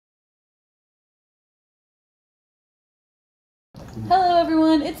Hello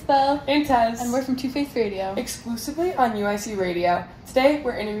everyone, it's Belle and Tess, and we're from Two-Face Radio, exclusively on UIC Radio. Today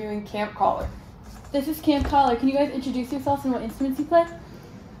we're interviewing Camp Caller. This is Camp Caller. Can you guys introduce yourselves and what instruments you play?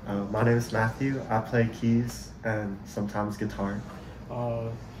 My name is Matthew. I play keys and sometimes guitar.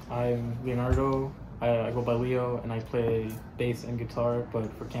 I'm Leonardo. I go by Leo and I play bass and guitar,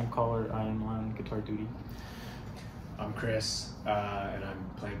 but for Camp Caller I am on guitar duty. I'm Chris, and I'm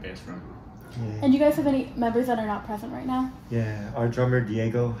playing bass drum. Yeah. And you guys have any members that are not present right now? Yeah, our drummer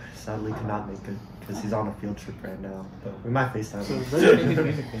Diego sadly could not make it because he's on a field trip right now, but we might FaceTime him.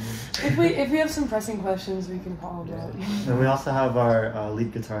 If we have some pressing questions, we can call him out. And we also have our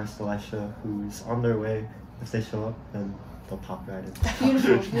lead guitarist Elisha, who's on their way. If they show up, then they'll pop right in.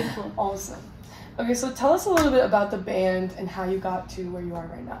 Beautiful, beautiful. Awesome. Okay, so tell us a little bit about the band and how you got to where you are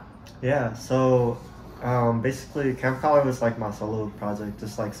right now. Yeah, so basically Camp Caller was like my solo project,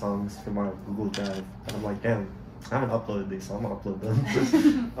 just like songs from my Google Drive. And I'm like, damn, I haven't uploaded these, so I'm gonna upload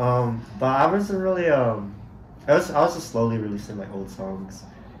them. But I wasn't really, I was just slowly releasing like old songs.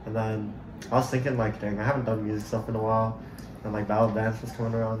 And then I was thinking like, dang, I haven't done music stuff in a while. And like Belle and Tess was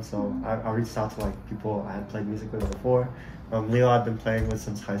coming around, so I reached out to like people I had played music with before. Leo I'd been playing with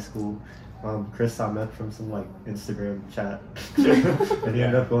since high school. Chris I met from some like Instagram chat and he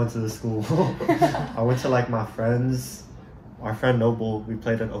ended up going to the school. I went to like our friend Noble, we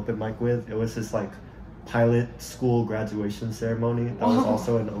played an open mic with. It was his like pilot school graduation ceremony that was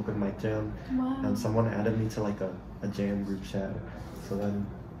also an open mic jam. Wow. And someone added me to like a jam group chat, so then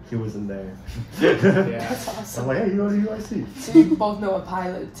he was in there. Yeah. That's awesome. I'm like, hey, you go to UIC. So you both know a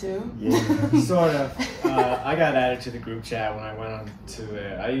pilot too? Yeah. Sort of. I got added to the group chat when I went on to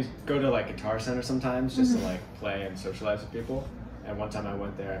it. I used to go to like Guitar Center sometimes just to like play and socialize with people. And one time I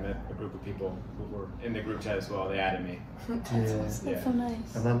went there, I met a group of people who were in the group chat as well. They added me. That's Yeah. awesome. That's so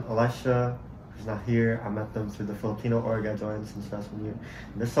nice. And then Elisha, who's not here, I met them through the Filipino org I joined since freshman year.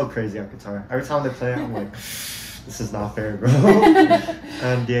 And they're so crazy on guitar. Every time they play, I'm like, this is not fair, bro.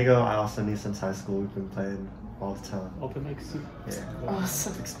 And Diego, I also knew since high school. We've been playing all the time. Open mic suit. Yeah.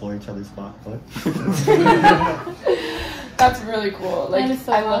 Awesome. Explore each other's spot. That's really cool. Like, That is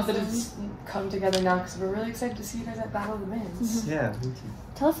so I love that awesome. it's come together now because we're really excited to see you guys at Battle of the Bands. Yeah, me too.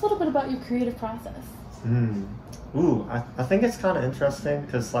 Tell us a little bit about your creative process. Ooh, I think it's kind of interesting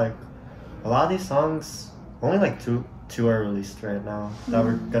because like a lot of these songs, only like two are released right now that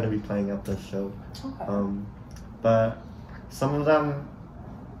we're gonna be playing at the show. Okay. But some of them,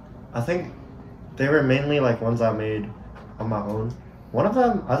 I think they were mainly like ones I made on my own. One of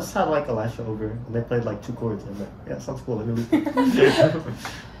them, I just had like Elisha over and they played like 2 chords and I'm like, yeah, sounds cool, let me loop it.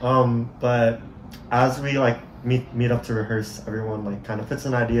 But as we like meet up to rehearse, everyone like kind of puts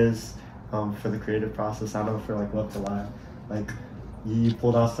in ideas for the creative process. I don't know for like what to lie. Like you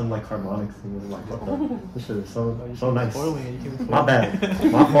pulled out some like harmonics and was like, what the? This shit is so nice. My bad.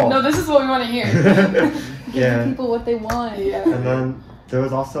 My fault. No, this is what we want to hear. Give Yeah. the people what they want. Yeah. And then there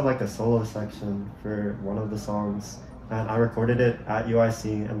was also like a solo section for one of the songs, and I recorded it at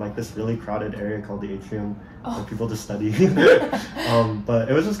UIC in like this really crowded area called the Atrium, where people just study. But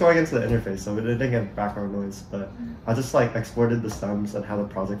it was just going into the interface, so it didn't get background noise. But I just like exported the stems and had a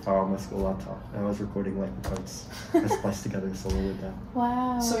project file on my school laptop, and I was recording like the parts I spliced together solo with that.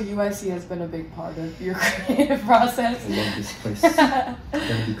 Wow. So UIC has been a big part of your creative process. I love this place. I'm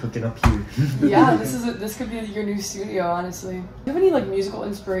gonna be cooking up here. Yeah, this could be your new studio, honestly. Do you have any like musical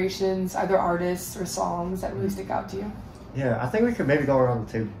inspirations, either artists or songs that really stick out to you? Yeah, I think we could maybe go around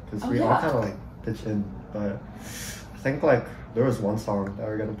the table because we all yeah. kind of like pitch in. But I think like there was one song that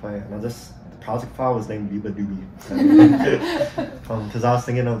we were gonna play, and the project file was named Biba Doobie. Because I was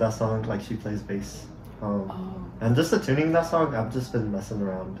thinking of that song, like she plays bass. And just the tuning of that song, I've just been messing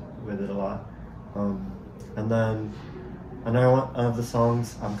around with it a lot. And then another one of the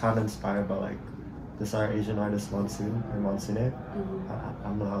songs, I'm kind of inspired by like this our Asian artist Monsoon or Monsune. I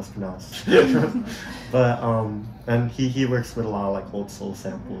don't know how it's pronounced. But and he works with a lot of like old soul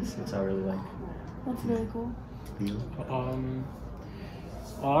samples, which I really like. That's really cool.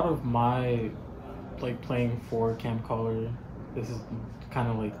 A lot of my like playing for Camp Caller, this is kind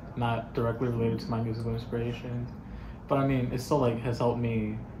of like not directly related to my musical inspirations, but I mean it still like has helped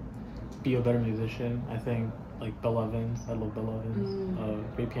me be a better musician. I think like Belle Evans, I love Belle Evans,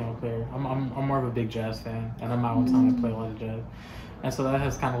 great piano player. I'm more of a big jazz fan, and on my own time I play a lot of jazz, and so that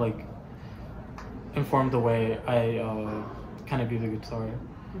has kind of like informed the way I kind of view the guitar.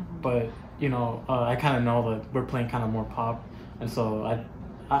 But you know, I kind of know that we're playing kind of more pop, and so I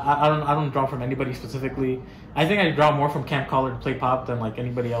don't draw from anybody specifically. I think I draw more from Camp Caller to play pop than like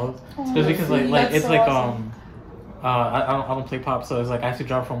anybody else, just because like That's it's so like awesome. I don't play pop, so it's like I have to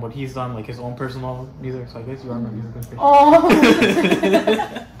draw from what he's done, like his own personal music. So I guess you are my music inspiration. Oh.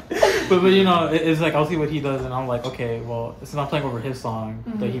 but you know, it's like I'll see what he does, and I'm like, okay, well, since I'm playing over his song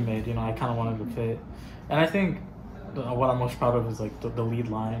that he made, you know, I kind of wanted to fit. And I think what I'm most proud of is like the lead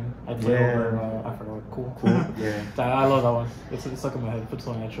line. I play over. I forgot. Cool. Yeah. I love that one. It's stuck in my head. It fits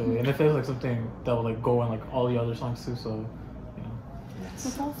so naturally, and it feels like something that will like go in like all the other songs too. So, you know.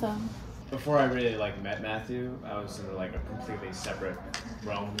 That's awesome. Before I really like met Matthew, I was in like a completely separate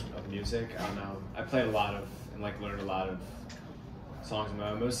realm of music. I don't know. I played a lot of and like learned a lot of songs,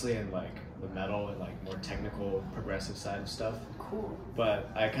 mostly in like the metal and like more technical, progressive side of stuff. Cool. But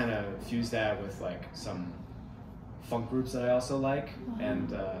I kind of fused that with like some funk groups that I also like,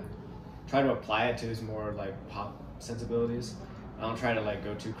 and try to apply it to his more like pop sensibilities. I don't try to like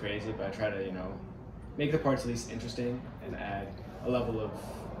go too crazy, but I try to, you know, make the parts at least interesting and add a level of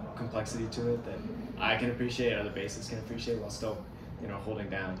complexity to it that I can appreciate, other bassists can appreciate, while still, you know, holding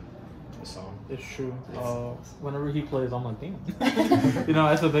down the song. It's true. Whenever he plays, I'm like, damn. You know,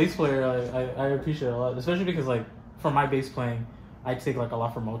 as a bass player, I appreciate it a lot, especially because like for my bass playing, I take like a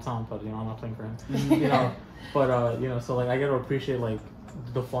lot from Motown, but you know, I'm not playing for him. You know, but you know, so like I get to appreciate like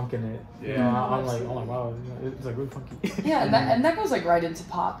the funk in it. Yeah. You know, I'm like, wow, you know, it's like really funky. Yeah, and that goes like right into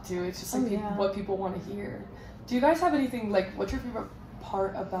pop too. It's just like what people want to hear. Do you guys have anything like? What's your favorite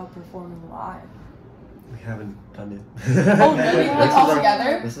part about performing live? We haven't done it. Oh really? Like all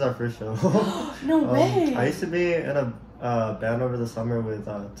together? This is our first show. No way. I used to be in a band over the summer with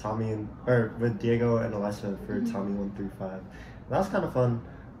with Diego and Elisha for Tommy 135. That was kind of fun.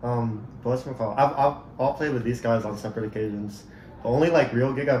 But what's my call? I'll play with these guys on separate occasions. The only like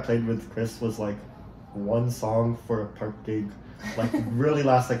real gig I played with Chris was like one song for a park gig, like really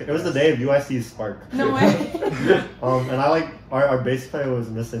last second. It was the day of UIC's Spark. No way. And I like our bass player was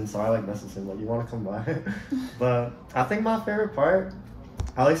missing, so I like messaged him like, you want to come by? But I think my favorite part,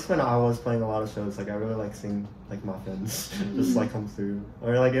 at least when I was playing a lot of shows, like I really like seeing like my friends just like come through,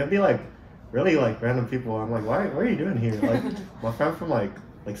 or like it'd be like really like random people. I'm like, what are you doing here? Like my friend from like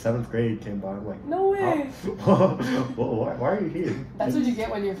 7th grade came by. I'm like, no way. Why are you here? That's what you get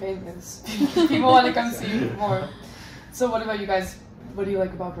when you're famous. People want to come see you perform. So what about you guys? What do you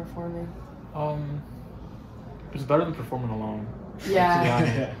like about performing? It's better than performing alone. Yeah. To be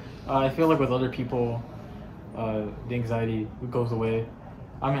honest. I feel like with other people, the anxiety goes away.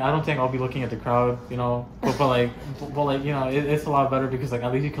 I mean, I don't think I'll be looking at the crowd, you know, but like, you know, it's a lot better because like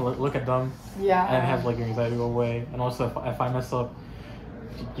at least you can look at them, and have like your anxiety go away. And also, if I mess up,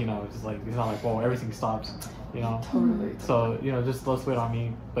 you know, it's like it's not like whoa, everything stops, you know. Totally. So you know, just less weight on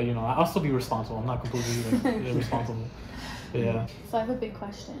me, but you know, I'll still be responsible. I'm not completely like, irresponsible. But yeah. So I have a big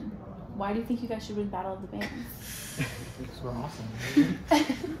question. Why do you think you guys should win Battle of the Bands? Because we're awesome.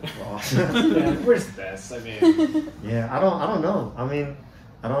 We're awesome. Yeah, we're just the best. I mean. Yeah, I don't know. I mean,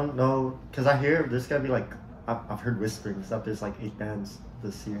 I don't know, because I hear there's gonna be like, I've heard whisperings that there's like 8 bands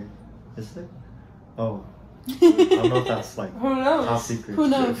this year. Is there? Oh. I don't know if that's like who knows? top secret. Who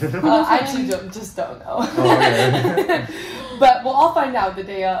knows? I actually don't know. Oh, okay. But we'll all find out the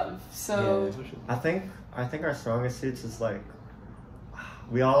day of. So yeah. I think our strongest suits is like,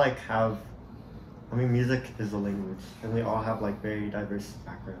 we all like have, I mean, music is a language, and we all have like very diverse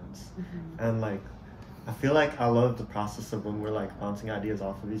backgrounds, and like I feel like I love the process of when we're like bouncing ideas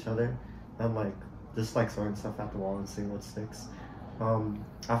off of each other and like just like throwing stuff at the wall and seeing what sticks.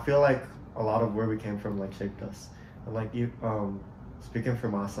 I feel like a lot of where we came from like shaped us, and like you speaking for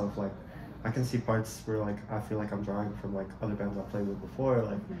myself, like I can see parts where like I feel like I'm drawing from like other bands I played with before,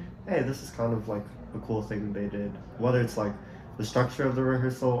 like hey, this is kind of like a cool thing they did, whether it's like the structure of the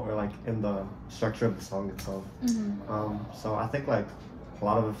rehearsal or like in the structure of the song itself. So I think like a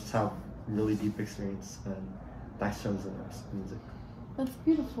lot of us have really deep experience, and that shows in our music. That's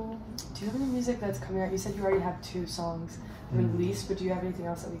beautiful. Do you have any music that's coming out? You said you already have 2 songs released, but do you have anything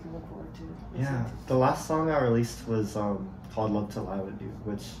else that we can look forward to? Yeah, the last song I released was called Love to Lie With You,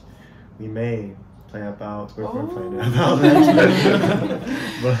 which we may play about. We're playing it about.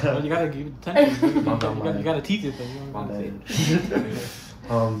 But well, you gotta give it attention. You gotta teach it.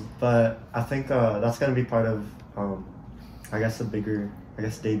 But I think that's gonna be part of I guess a bigger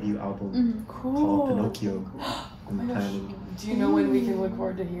debut album called Pinocchio. Oh my gosh. Do you know when we can look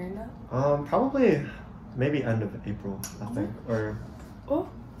forward to hearing that? Probably maybe end of April, I think, or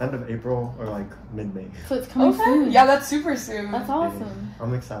end of April or like mid-May. So it's coming soon. Yeah, that's super soon. That's awesome.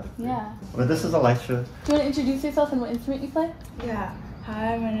 I'm excited. Yeah. But this is Elisha. Do you want to introduce yourself and what instrument you play? Yeah.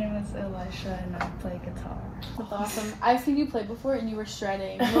 Hi, my name is Elisha and I play guitar. That's awesome. I've seen you play before and you were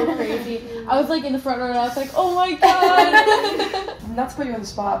shredding. You were crazy. I was like in the front row and I was like, oh my god! Not to put you on the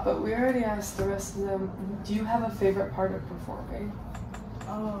spot, but we already asked the rest of them, do you have a favorite part of performing?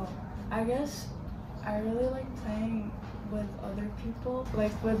 Oh, I guess I really like playing with other people.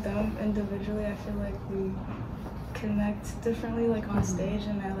 Like with them individually, I feel like we connect differently like on stage,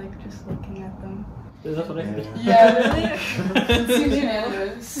 and I like just looking at them. Is that what I said? Yeah, really? Seems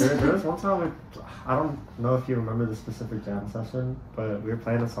unanimous. There was one time, I don't know if you remember the specific jam session, but we were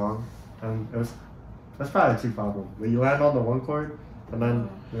playing a song, and that's probably a 2/5, but you land on the one chord, and then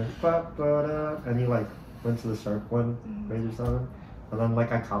you're like, ba-ba-da, and you like went to the sharp one, major 7, and then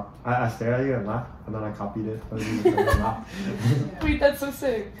like I stared at you and laughed, and then I copied it. Wait, that's so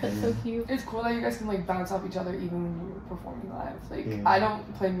sick. That's so cute. It's cool that you guys can like bounce off each other even when you're performing live. Like Yeah. I don't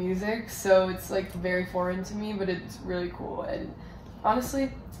play music, so it's like very foreign to me, but it's really cool. And honestly,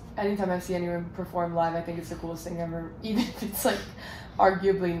 anytime I see anyone perform live, I think it's the coolest thing ever, even if it's like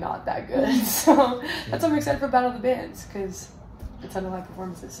arguably not that good. So that's why I'm excited for Battle of the Bands, because a ton of live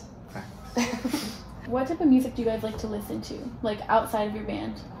performances. What type of music do you guys like to listen to? Like outside of your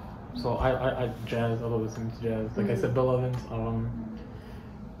band? So I jazz. I love listening to jazz. Like I said, Bill Evans.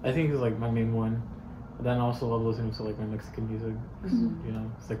 I think he's like my main one. But then I also love listening to like my Mexican music. You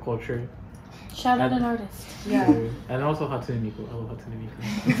know, it's like culture. Shout out an artist. Yeah. And also Hatsune Miku. I love Hatsune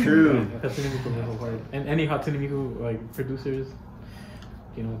Miku. True. Hatsune Miku is so hard. And any Hatsune Miku like producers,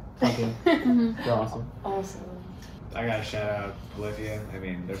 you know, talking. They're awesome. Awesome. I gotta shout out Polyphia. I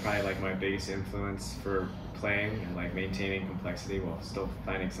mean, they're probably like my biggest influence for playing and like maintaining complexity while still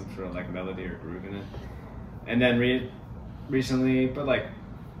finding some sort of like melody or groove in it. And then recently, but like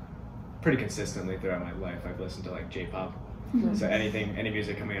pretty consistently throughout my life, I've listened to like J-pop. So any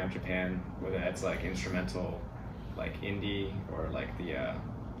music coming out of Japan, whether that's like instrumental, like indie, or like the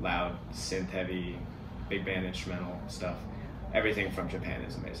loud synth-heavy, big band instrumental stuff, everything from Japan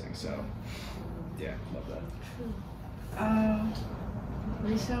is amazing. So yeah, love that.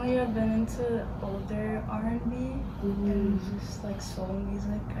 Recently I've been into older R&B and just like soul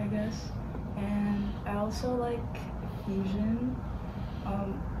music, I guess. And I also like fusion.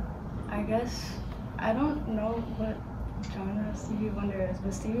 I guess I don't know what genre Stevie Wonder is,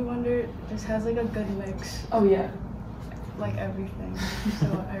 but Stevie Wonder just has like a good mix. Oh yeah. Like everything.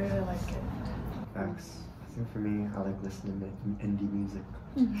 So I really like it. Facts. I think for me, I like listening to indie music.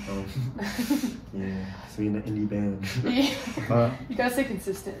 Yeah, so in an indie band. Yeah. You gotta stay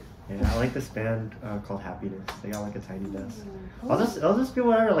consistent. Yeah, I like this band called Happiness. They got like a tiny desk. I'll just be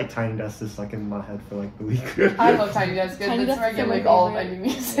whatever like tiny desk is like in my head for like the week. I love Tiny Desk. Tiny That's where I Desk get is like my all of my favorite. new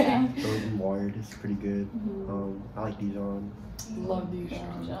music. Yeah. Jordan Ward is pretty good. I like Dijon. Love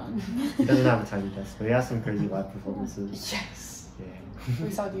Dijon. John. He doesn't have a tiny desk, but he has some crazy live performances. Yes. Yeah.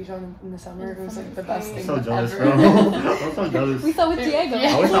 We saw Dijon in the summer. It was like the best I'm thing so jealous, ever. bro. I'm so jealous. We saw with Diego.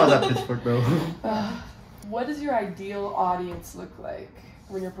 Yeah. I wish I was at Pittsburgh, bro. What does your ideal audience look like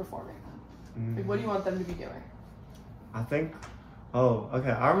when you're performing? Like, what do you want them to be doing? I think. Oh, okay.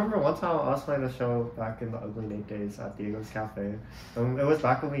 I remember one time I was playing a show back in the Ugly Nate days at Diego's Cafe. It was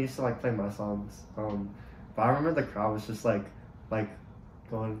back when we used to like play my songs. But I remember the crowd was just like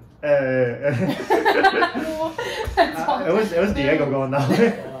going, hey. It was Diego going that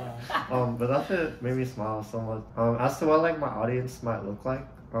way. But that shit made me smile so much. As to what like my audience might look like,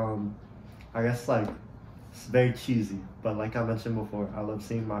 I guess like it's very cheesy, but like I mentioned before, I love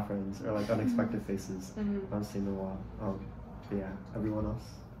seeing my friends or like unexpected faces. I've seen them a lot. But yeah, everyone else.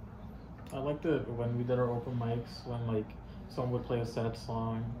 I liked it when we did our open mics when like someone would play a sad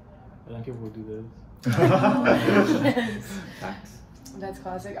song and then people would do this. Yes. Facts. That's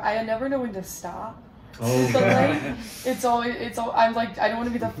classic. I never know when to stop. Oh, So like, it's always I'm like, I don't want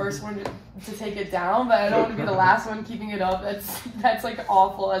to be the first one to take it down, but I don't want to be the last one keeping it up. That's like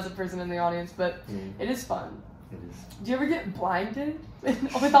awful as a person in the audience, but it is fun. It is. Do you ever get blinded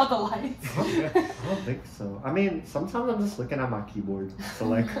without the lights? I don't think so. I mean, sometimes I'm just looking at my keyboard. So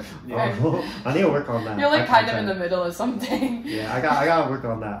like, Yeah. I need to work on that. You're like eye kind of in contact. the middle of something. Yeah, I gotta work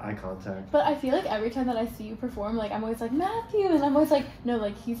on that eye contact. But I feel like every time that I see you perform, like I'm always like Matthew, and I'm always like, no,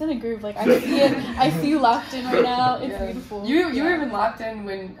 like he's in a groove. Like I see it. I see you locked in right now. It's Yeah. beautiful. You were even locked in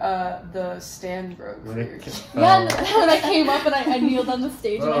when the stand broke When for it your ca- key. Yeah, and when I came up and I kneeled on the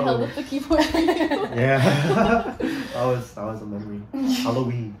stage and I held Oh. up the keyboard for you. Yeah, that was a memory.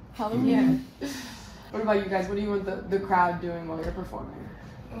 Halloween. Halloween. Yeah. What about you guys? What do you want the crowd doing while you're performing?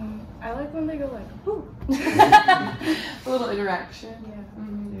 I like when they go like, whoo. A little interaction. Yeah.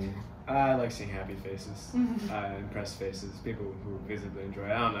 Mhm. Yeah. I like seeing happy faces, impressed faces, people who visibly enjoy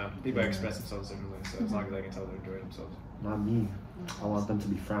it. I don't know. People express themselves differently, so as long as I can tell they're enjoying themselves. Not me. I want them to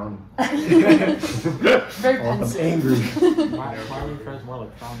be frowning. Very I want them pensive. angry. Why are we friends more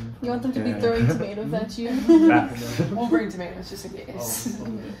like frowning? You want them to be Yeah. throwing tomatoes at you? We'll bring tomatoes just in case. Oh,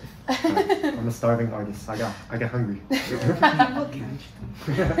 I'm a starving artist. I get hungry. Do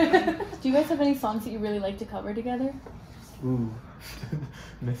you guys have any songs that you really like to cover together? Ooh.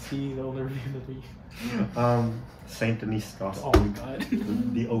 Missy, the older version of me. Saint Denis Gospel. Oh my god.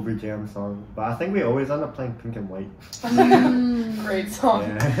 The Overjam song. But I think we always end up playing Pink and White. Great song.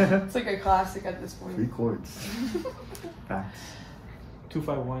 Yeah. It's like a classic at this 3 point. chords. Facts.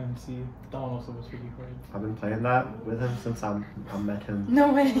 251C. That one also was really hard. I've been playing that with him since I met him.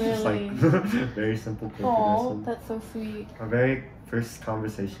 No way. Just like Really? very simple chord Aw. progression. That's so sweet. Our very first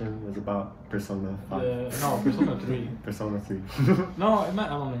conversation was about Persona 5. Yeah, no, Persona 3. Persona 3. No, it might, I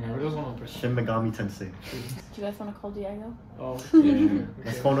don't remember. It was one of the first. Shin Megami Tensei. Do you guys want to call Diego? Oh, yeah.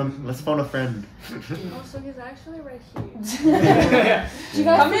 Let's phone a friend. Also, he's actually right here. Do you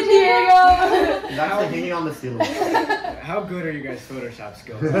guys Come in, see Diego! He's actually hanging on the ceiling. How good are you guys' Photoshop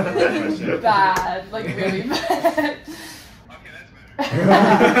skills? That's the real question. Bad. Like really bad.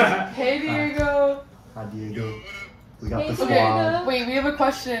 Hey, Diego. Hi, Diego. We got the Hey, squad. Diego. Wait, we have a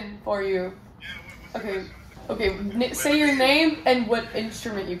question for you. Okay. Say your name and what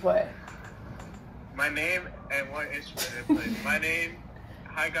instrument you play. My name and what instrument I play.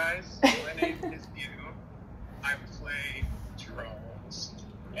 Hi guys, my name is Diego. I play drums.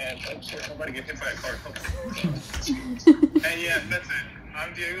 And I'm sure somebody get hit by a car. And yeah, that's it.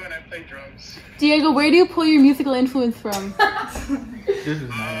 I'm Diego and I play drums. Diego, where do you pull your musical influence from? This is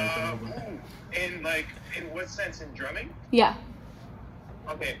my In what sense? In drumming? Yeah.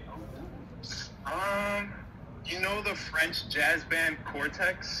 Okay. You know the French jazz band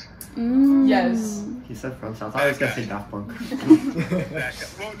Cortex? Yes. He said French. I thought he was gonna say Daft Punk.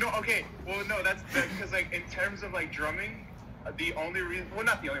 Exactly. Well, no, that's because like in terms of like drumming, the only reason, well,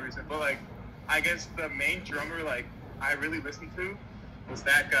 not the only reason, but like I guess the main drummer like I really listened to was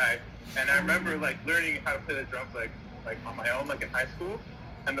that guy, and I remember like learning how to play the drums like on my own like in high school,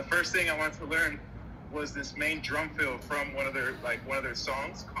 and the first thing I wanted to learn was this main drum fill from one of their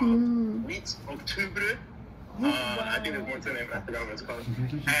songs called Weeks October. I think there's more to the name, I forgot what it's called.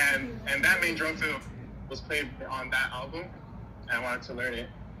 And that main drum fill was played on that album, and I wanted to learn it.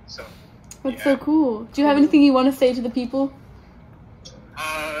 So That's so cool. Do you have anything you want to say to the people?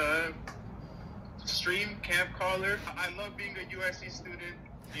 Stream Camp Caller. I love being a UIC student.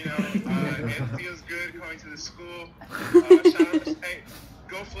 You know, it feels good going to the school. Shout out to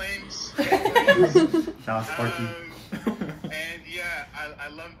Go Flames. Shout out Sparky. And yeah,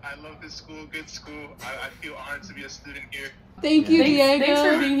 I love this school. Good school. I feel honored to be a student here. Thank you, Diego. Thanks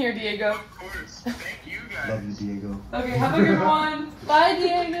for being here, Diego. Of course. Thank you guys. Love you, Diego. Okay, have a good one. Bye,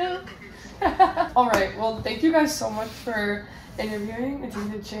 Diego. Alright, well, thank you guys so much for interviewing and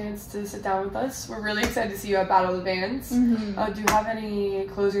taking the chance to sit down with us. We're really excited to see you at Battle of the Bands. Do you have any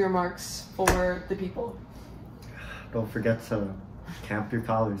closing remarks for the people? Don't forget to camp your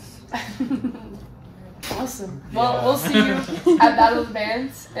colors. Awesome. Well, we'll see you at Battle of the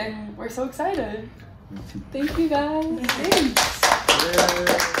Bands, and we're so excited. Me too. Thank you, guys. Thanks.